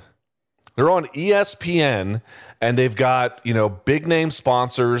ESPN. They're on ESPN, and they've got, big name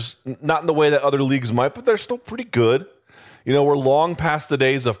sponsors, not in the way that other leagues might, but they're still pretty good. We're long past the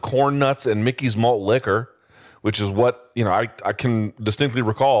days of corn nuts and Mickey's malt liquor, which is what, I can distinctly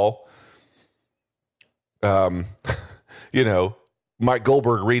recall, Mike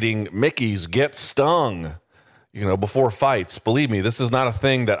Goldberg reading Mickey's Get Stung, before fights. Believe me, this is not a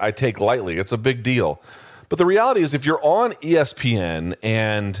thing that I take lightly. It's a big deal. But the reality is, if you're on ESPN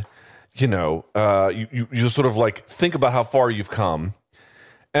and, you just sort of like think about how far you've come,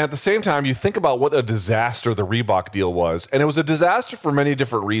 and at the same time, you think about what a disaster the Reebok deal was. And it was a disaster for many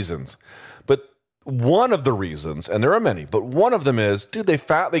different reasons. But one of the reasons, and there are many, but one of them is, dude, they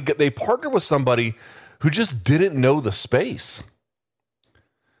partnered with somebody who just didn't know the space.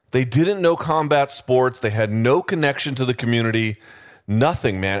 They didn't know combat sports. They had no connection to the community.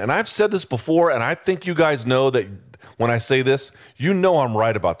 Nothing, man. And I've said this before, and I think you guys know that when I say this, I'm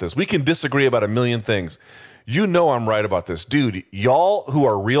right about this. We can disagree about a million things. I'm right about this. Dude, y'all who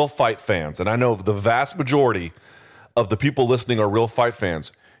are real fight fans, and I know the vast majority of the people listening are real fight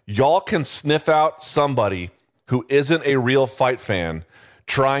fans, y'all can sniff out somebody who isn't a real fight fan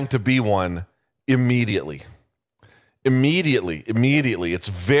trying to be one immediately. Immediately. It's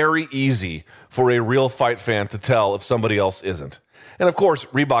very easy for a real fight fan to tell if somebody else isn't. And of course,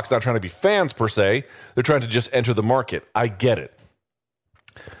 Reebok's not trying to be fans per se. They're trying to just enter the market. I get it.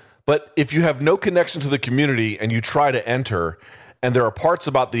 But if you have no connection to the community and you try to enter, and there are parts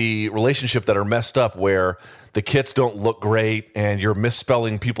about the relationship that are messed up where the kits don't look great and you're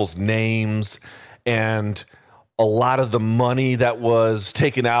misspelling people's names, and a lot of the money that was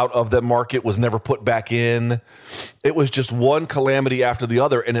taken out of that market was never put back in. It was just one calamity after the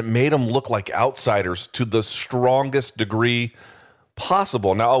other, and it made them look like outsiders to the strongest degree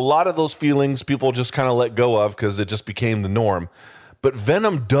possible. Now, a lot of those feelings people just kind of let go of because it just became the norm. But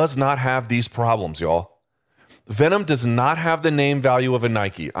Venum does not have these problems, y'all. Venum does not have the name value of a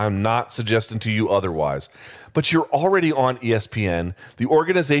Nike. I'm not suggesting to you otherwise. But you're already on ESPN. The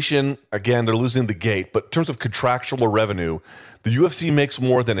organization, again, they're losing the gate, but in terms of contractual revenue, the UFC makes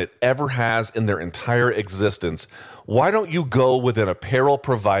more than it ever has in their entire existence. Why don't you go with an apparel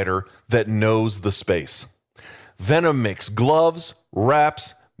provider that knows the space? Venum makes gloves,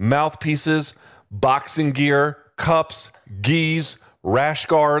 wraps, mouthpieces, boxing gear, cups, gis, rash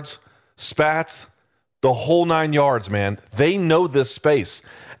guards, spats, the whole 9 yards, man. They know this space.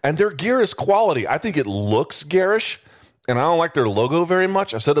 And their gear is quality. I think it looks garish, and I don't like their logo very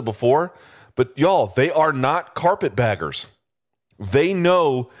much. I've said it before. But y'all, they are not carpetbaggers. They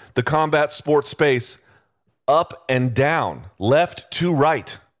know the combat sports space up and down, left to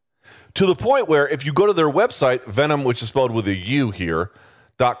right. To the point where if you go to their website, Venum, which is spelled with a U here,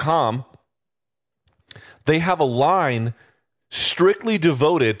 .com, they have a line strictly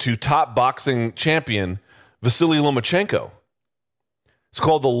devoted to top boxing champion Vasily Lomachenko. It's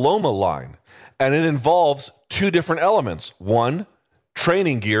called the Loma line, and it involves two different elements. One,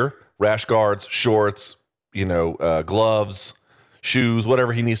 training gear, rash guards, shorts, gloves, shoes,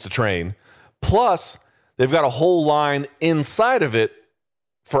 whatever he needs to train. Plus, they've got a whole line inside of it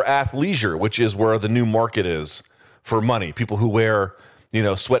for athleisure, which is where the new market is for money. People who wear,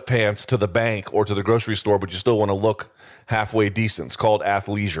 sweatpants to the bank or to the grocery store, but you still want to look halfway decent. It's called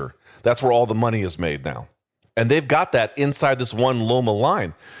athleisure. That's where all the money is made now. And they've got that inside this one Loma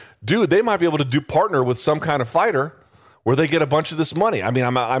line. Dude, they might be able to partner with some kind of fighter where they get a bunch of this money. I mean,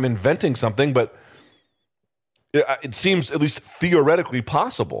 I'm inventing something, but it seems at least theoretically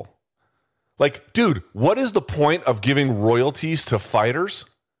possible. Like, dude, what is the point of giving royalties to fighters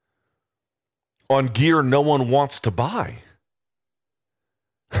on gear no one wants to buy?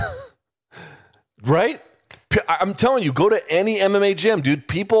 Right? I'm telling you, go to any MMA gym, dude.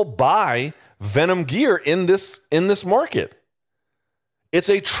 People buy Venum gear in this market. It's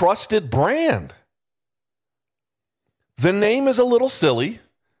a trusted brand. The name is a little silly.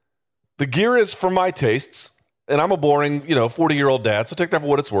 The gear is for my tastes, and I'm a boring, 40-year-old dad, so take that for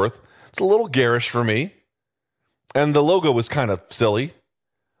what it's worth. It's a little garish for me. And the logo was kind of silly.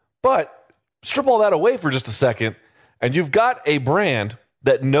 But strip all that away for just a second, and you've got a brand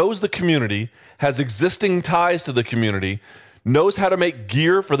that knows the community, has existing ties to the community, knows how to make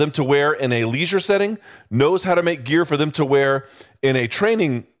gear for them to wear in a leisure setting, knows how to make gear for them to wear in a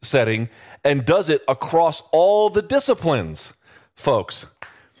training setting, and does it across all the disciplines. Folks,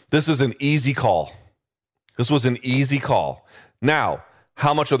 this is an easy call. This was an easy call. Now,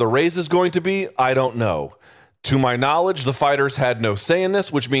 how much are the raises going to be? I don't know. To my knowledge, the fighters had no say in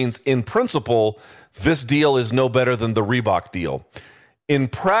this, which means in principle, this deal is no better than the Reebok deal. In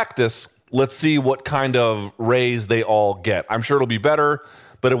practice, let's see what kind of raise they all get. I'm sure it'll be better,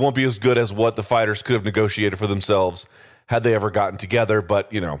 but it won't be as good as what the fighters could have negotiated for themselves had they ever gotten together.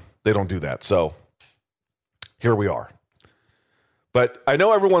 But, you know, they don't do that. So here we are. But I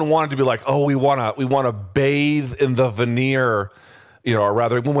know everyone wanted to be like, oh, we want to bathe in the veneer, you know, or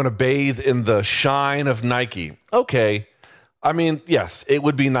rather we want to bathe in the shine of Nike. Okay. I mean, yes, it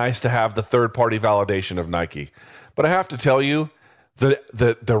would be nice to have the third-party validation of Nike. But I have to tell you, the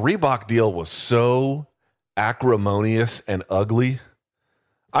Reebok deal was so acrimonious and ugly.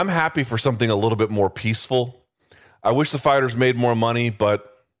 I'm happy for something a little bit more peaceful. I wish the fighters made more money,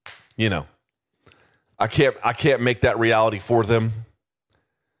 but, you know, I can't make that reality for them.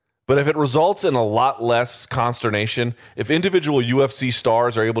 But if it results in a lot less consternation, if individual UFC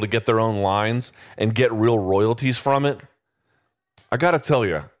stars are able to get their own lines and get real royalties from it, I got to tell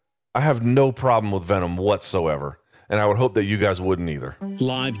you, I have no problem with Venum whatsoever. And I would hope that you guys wouldn't either.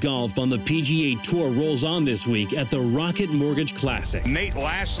 Live golf on the PGA Tour rolls on this week at the Rocket Mortgage Classic. Nate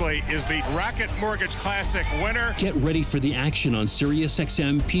Lashley is the Rocket Mortgage Classic winner. Get ready for the action on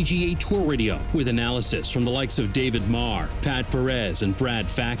SiriusXM PGA Tour Radio with analysis from the likes of David Marr, Pat Perez, and Brad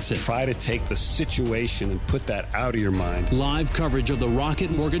Faxon. Try to take the situation and put that out of your mind. Live coverage of the Rocket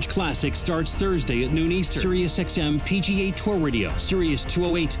Mortgage Classic starts Thursday at noon Eastern. SiriusXM PGA Tour Radio, Sirius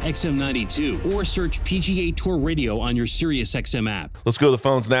 208 XM92, or search PGA Tour Radio on your SiriusXM app. Let's go to the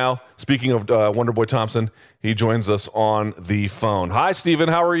phones now. Speaking of Wonderboy Thompson, he joins us on the phone. Hi, Steven.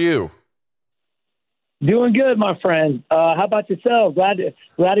 How are you? Doing good, my friend. How about yourself? Glad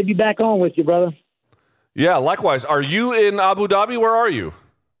to be back on with you, brother. Yeah, likewise. Are you in Abu Dhabi? Where are you?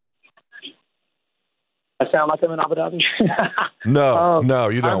 I sound like I'm in Abu Dhabi? No,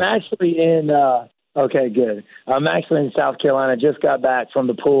 you don't. I'm actually in okay, good. I'm actually in South Carolina. Just got back from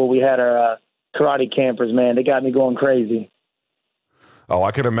the pool. We had our karate campers, man. They got me going crazy. Oh,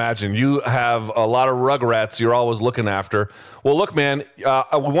 I can imagine. You have a lot of rugrats you're always looking after. Well, look, man, we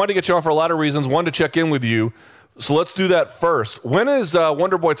wanted to get you on for a lot of reasons. One, to check in with you. So let's do that first. When is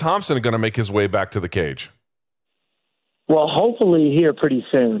Wonderboy Thompson going to make his way back to the cage? Well, hopefully here pretty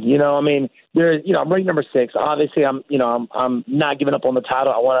soon. You know, I mean, I'm ranked number 6. Obviously, I'm not giving up on the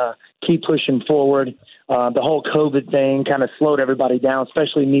title. I want to keep pushing forward. The whole COVID thing kind of slowed everybody down,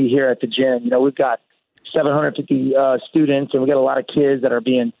 especially me here at the gym. You know, we've got 750 students, and we got a lot of kids that are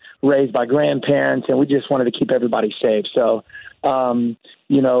being raised by grandparents, and we just wanted to keep everybody safe. So,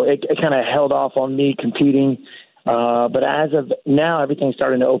 it kind of held off on me competing. But as of now, everything's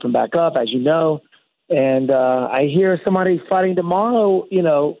starting to open back up, as you know. And I hear somebody fighting tomorrow, you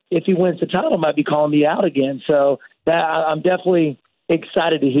know, if he wins the title, might be calling me out again. So I'm definitely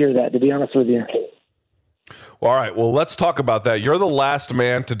excited to hear that, to be honest with you. All right, well, let's talk about that. You're the last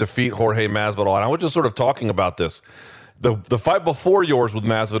man to defeat Jorge Masvidal, and I was just sort of talking about this. The fight before yours with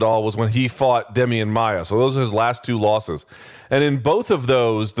Masvidal was when he fought Demian Maia, so those are his last 2 losses. And in both of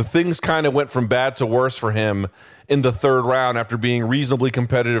those, the things kind of went from bad to worse for him in the 3rd round after being reasonably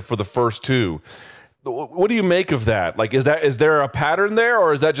competitive for the first 2. What do you make of that? Like, is there a pattern there,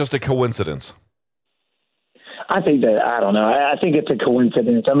 or is that just a coincidence? I think I don't know. I think it's a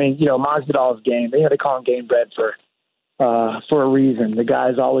coincidence. I mean, you know, Masvidal's game, they call him game bred for a reason. The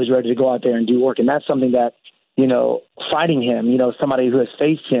guy's always ready to go out there and do work. And that's something that, you know, fighting him, you know, somebody who has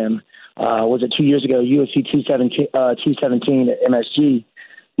faced him, was it 2 years ago, UFC 217 at MSG.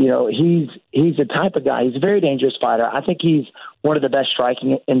 You know, he's the type of guy. He's a very dangerous fighter. I think he's one of the best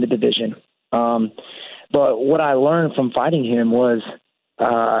striking in the division. But what I learned from fighting him was,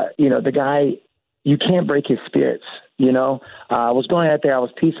 the guy, you can't break his spirits. You know, I was going out there, I was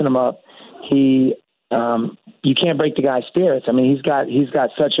piecing him up. You can't break the guy's spirits. I mean, he's got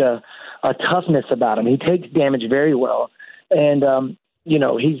such a toughness about him. He takes damage very well. And,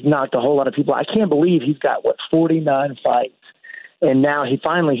 he's knocked a whole lot of people. I can't believe he's got 49 fights. And now he's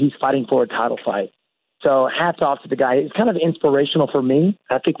fighting for a title fight. So hats off to the guy. It's kind of inspirational for me.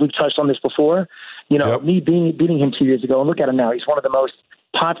 I think we've touched on this before. You know, me beating him 2 years ago, and look at him now. He's one of the most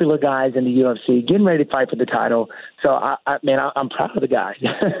popular guys in the UFC, getting ready to fight for the title. So, I'm proud of the guy.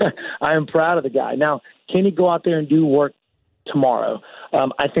 I am proud of the guy. Now, can he go out there and do work tomorrow?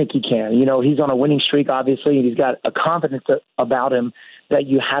 I think he can. You know, he's on a winning streak, obviously, and he's got a confidence about him that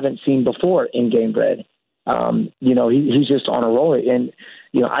you haven't seen before in Game Bred. He's just on a roll. And,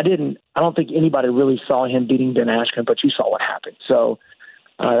 I don't think anybody really saw him beating Ben Askren, but you saw what happened. So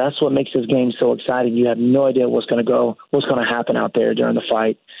that's what makes this game so exciting. You have no idea what's going to happen out there during the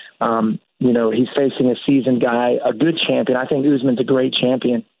fight. He's facing a seasoned guy, a good champion. I think Usman's a great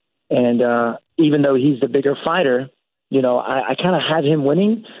champion. And even though he's the bigger fighter, I kind of have him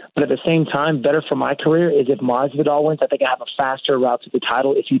winning, but at the same time, better for my career is if Masvidal wins. I think I have a faster route to the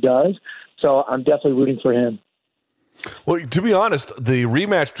title if he does. So I'm definitely rooting for him. Well, to be honest, the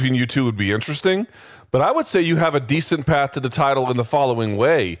rematch between you two would be interesting, but I would say you have a decent path to the title in the following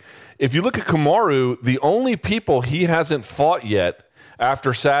way. If you look at Kamaru, the only people he hasn't fought yet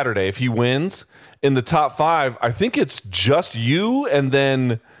after Saturday, if he wins in the top 5, I think it's just you, and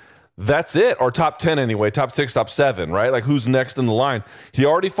then that's it, or top 10 anyway, top 6, top 7, right? Like, who's next in the line? He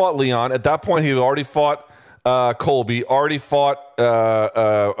already fought Leon. At that point, he already fought Colby, already fought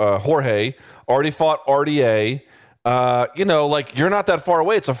Jorge, already fought RDA. You're not that far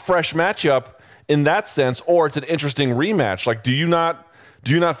away. It's a fresh matchup in that sense, or it's an interesting rematch. Like, do you not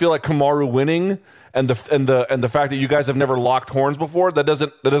feel like Kamaru winning and the fact that you guys have never locked horns before, that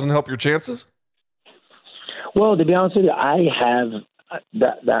doesn't help your chances? Well, to be honest with you, I have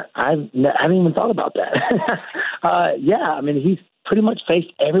I haven't even thought about that. Yeah, I mean, he's pretty much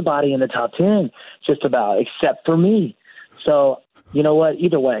faced everybody in the top 10 just about, except for me. So, you know what?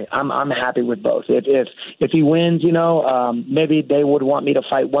 Either way, I'm happy with both. If he wins, maybe they would want me to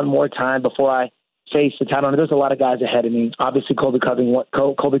fight one more time before I face the title. And there's a lot of guys ahead of me. Obviously, Colby Covington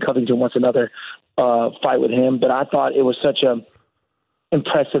wants another fight with him, but I thought it was such a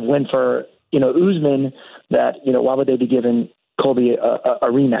impressive win for Usman that why would they be giving Colby a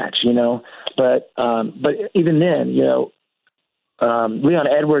rematch? But even then, Leon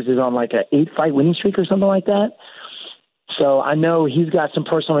Edwards is on like an 8-fight winning streak or something like that. So I know he's got some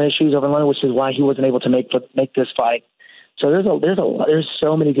personal issues over in London, which is why he wasn't able to make this fight. So there's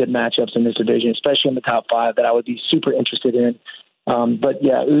so many good matchups in this division, especially in the top 5, that I would be super interested in. But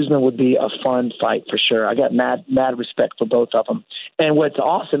yeah, Usman would be a fun fight for sure. I got mad respect for both of them. And what's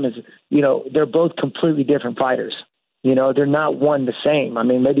awesome is, they're both completely different fighters. They're not one the same. I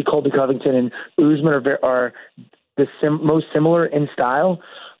mean, maybe Colby Covington and Usman are the most similar in style,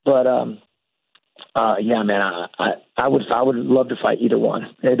 but yeah, man, I would love to fight either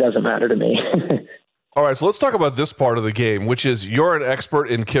one. It doesn't matter to me. All right, so let's talk about this part of the game, which is you're an expert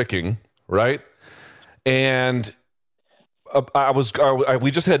in kicking, right? And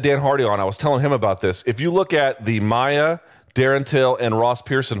we just had Dan Hardy on. I was telling him about this. If you look at the Maia, Darren Till, and Ross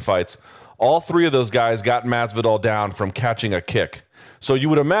Pearson fights, all 3 of those guys got Masvidal down from catching a kick. So you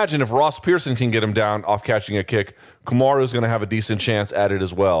would imagine if Ross Pearson can get him down off catching a kick, Kamaru is going to have a decent chance at it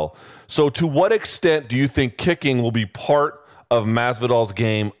as well. So to what extent do you think kicking will be part of Masvidal's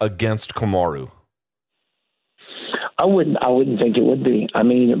game against Kamaru? I wouldn't think it would be. I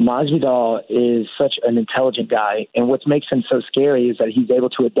mean, Masvidal is such an intelligent guy, and what makes him so scary is that he's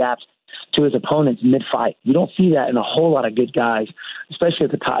able to adapt to his opponents mid-fight. You don't see that in a whole lot of good guys, especially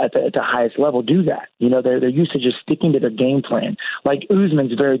at the highest level, do that. They're used to just sticking to their game plan. Like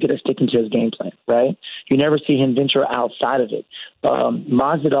Usman's very good at sticking to his game plan, right? You never see him venture outside of it.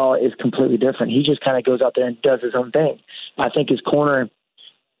 Masvidal is completely different. He just kind of goes out there and does his own thing. I think his corner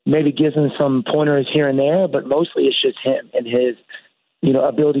maybe gives him some pointers here and there, but mostly it's just him and his,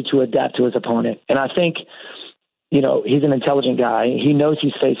 ability to adapt to his opponent. And I think, he's an intelligent guy. He knows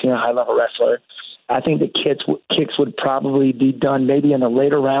he's facing a high-level wrestler. I think the kicks would probably be done maybe in the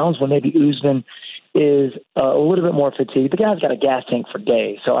later rounds when maybe Usman is a little bit more fatigued. The guy's got a gas tank for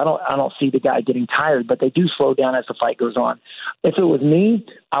days, so I don't see the guy getting tired, but they do slow down as the fight goes on. If it was me,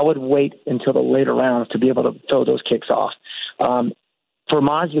 I would wait until the later rounds to be able to throw those kicks off. For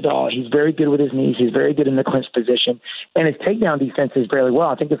Masvidal, he's very good with his knees. He's very good in the clinch position. And his takedown defense is fairly well.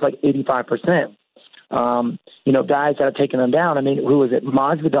 I think it's like 85%. Guys that are taking them down. I mean, who is it?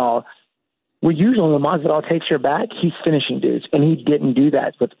 Masvidal. Well, usually when Masvidal takes your back, he's finishing dudes. And he didn't do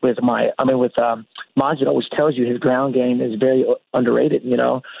that with Masvidal, which tells you his ground game is very underrated,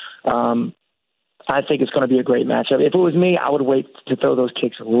 I think it's going to be a great matchup. If it was me, I would wait to throw those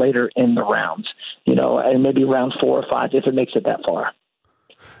kicks later in the rounds, and maybe round 4 or 5 if it makes it that far.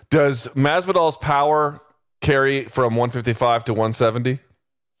 Does Masvidal's power carry from 155 to 170?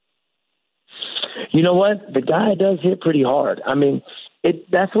 You know what? The guy does hit pretty hard. I mean,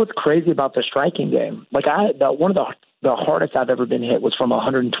 that's what's crazy about the striking game. Like one of the hardest I've ever been hit was from a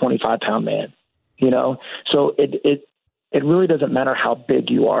 125-pound man. So it really doesn't matter how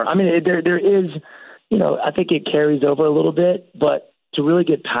big you are. I mean, there is, I think it carries over a little bit, but to really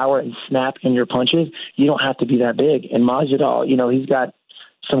get power and snap in your punches, you don't have to be that big. And Masvidal, he's got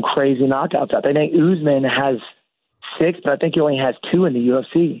some crazy knockouts out there. I think Usman has 6, but I think he only has 2 in the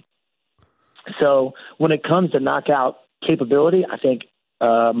UFC. So when it comes to knockout capability, I think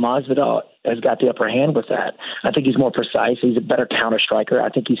Masvidal has got the upper hand with that. I think he's more precise. He's a better counter striker. I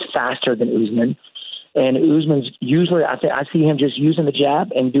think he's faster than Usman. And Usman's usually, I see him just using the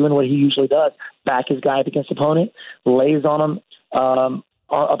jab and doing what he usually does. Back his guy up against the opponent, lays on him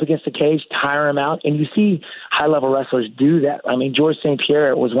up against the cage, tire him out. And you see high-level wrestlers do that. I mean, George St.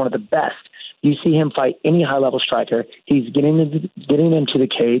 Pierre was one of the best You see him fight any high-level striker. He's getting them to the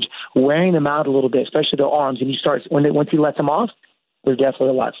cage, wearing them out a little bit, especially their arms. And once he lets them off, they're definitely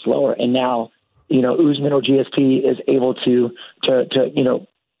a lot slower. And now, Usman or GSP is able to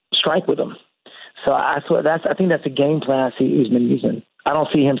strike with them. So I think that's a game plan I see Usman using. I don't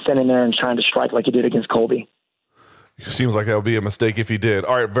see him sitting there and trying to strike like he did against Colby. Seems like that would be a mistake if he did.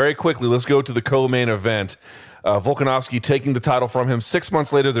 All right, very quickly, let's go to the co-main event. Volkanovski taking the title from him. 6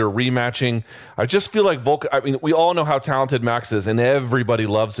 months later, they're rematching. I just feel like we all know how talented Max is, and everybody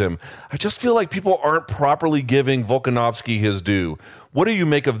loves him. I just feel like people aren't properly giving Volkanovski his due. What do you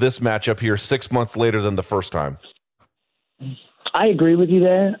make of this matchup here 6 months later than the first time? I agree with you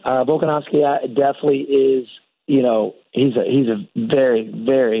there. Volkanovski definitely is, he's a very,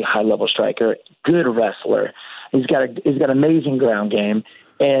 very high-level striker, good wrestler. He's got amazing ground game,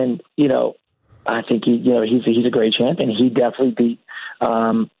 and I think he's a great champion. He definitely beat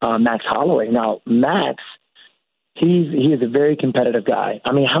Max Holloway. Now Max, he is a very competitive guy.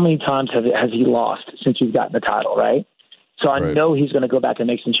 I mean, how many times has he lost since he's gotten the title, right? So I know he's going to go back and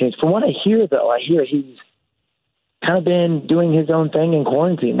make some changes. From what I hear, though, he's kind of been doing his own thing in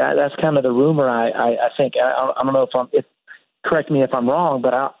quarantine. That's kind of the rumor. I think. I don't know if correct me if I'm wrong,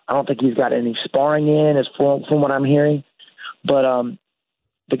 but I don't think he's got any sparring in, from what I'm hearing. But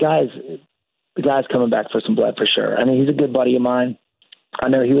the guy's coming back for some blood for sure. I mean, he's a good buddy of mine. I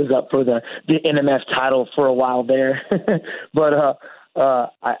know he was up for the NMF title for a while there, but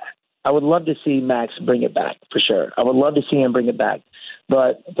I would love to see Max bring it back for sure. I would love to see him bring it back.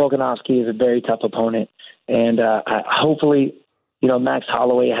 But Volkanovski is a very tough opponent, and hopefully, Max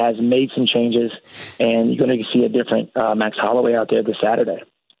Holloway has made some changes, and you're going to see a different Max Holloway out there this Saturday.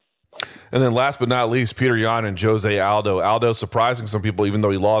 And then last but not least, Peter Yan and Jose Aldo. Aldo surprising some people, even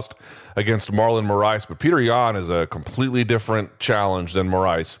though he lost against Marlon Moraes. But Peter Yan is a completely different challenge than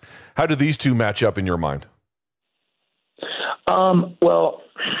Moraes. How do these two match up in your mind? Well,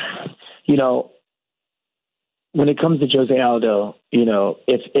 when it comes to Jose Aldo,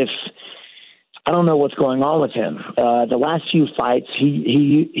 if I don't know what's going on with him. The last few fights,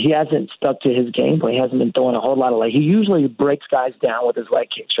 he hasn't stuck to his game plan. He hasn't been throwing a whole lot of leg. He usually breaks guys down with his leg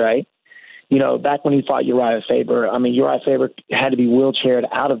kicks, right? Back when he fought Uriah Faber, Uriah Faber had to be wheelchaired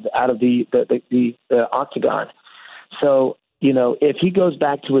out of the octagon. So, if he goes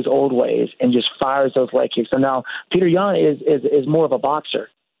back to his old ways and just fires those leg kicks, and now Peter Yan is more of a boxer.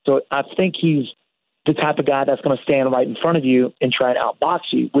 So I think he's the type of guy that's going to stand right in front of you and try and outbox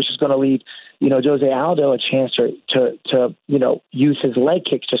you, which is going to leave, Jose Aldo a chance to use his leg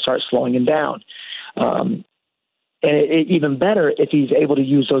kicks to start slowing him down. And even better if he's able to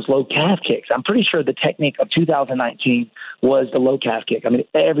use those low calf kicks. I'm pretty sure the technique of 2019 was the low calf kick. I mean,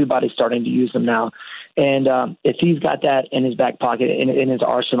 everybody's starting to use them now. And if he's got that in his back pocket, in his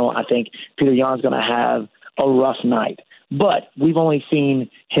arsenal, I think Peter Yan's going to have a rough night. But we've only seen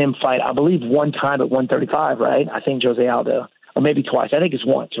him fight, I believe, one time at 135, right? I think Jose Aldo, or maybe twice. I think it's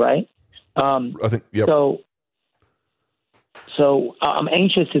once, right? I think, yep. So I'm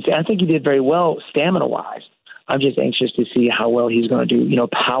anxious to see. I think he did very well stamina-wise. I'm just anxious to see how well he's going to do,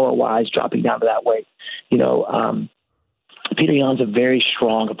 power-wise, dropping down to that weight. Peter Yan's a very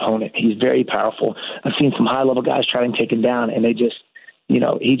strong opponent. He's very powerful. I've seen some high-level guys try to take him down, and they just,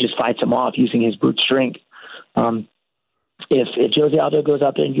 he just fights them off using his brute strength. If Jose Aldo goes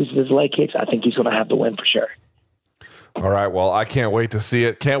out there and uses his leg kicks, I think he's going to have the win for sure. All right. Well, I can't wait to see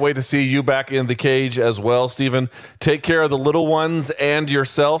it. Can't wait to see you back in the cage as well, Stephen. Take care of the little ones and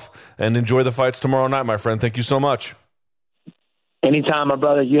yourself, and enjoy the fights tomorrow night, my friend. Thank you so much. Anytime, my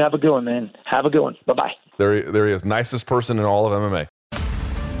brother. You have a good one, man. Have a good one. Bye-bye. There he is. Nicest person in all of MMA.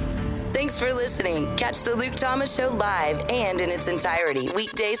 Thanks for listening. Catch the Luke Thomas Show live and in its entirety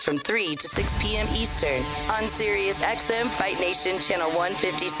weekdays from 3 to 6 p.m. Eastern on Sirius XM Fight Nation Channel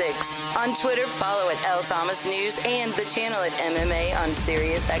 156. On Twitter, follow at L Thomas News and the channel at MMA on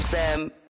Sirius XM.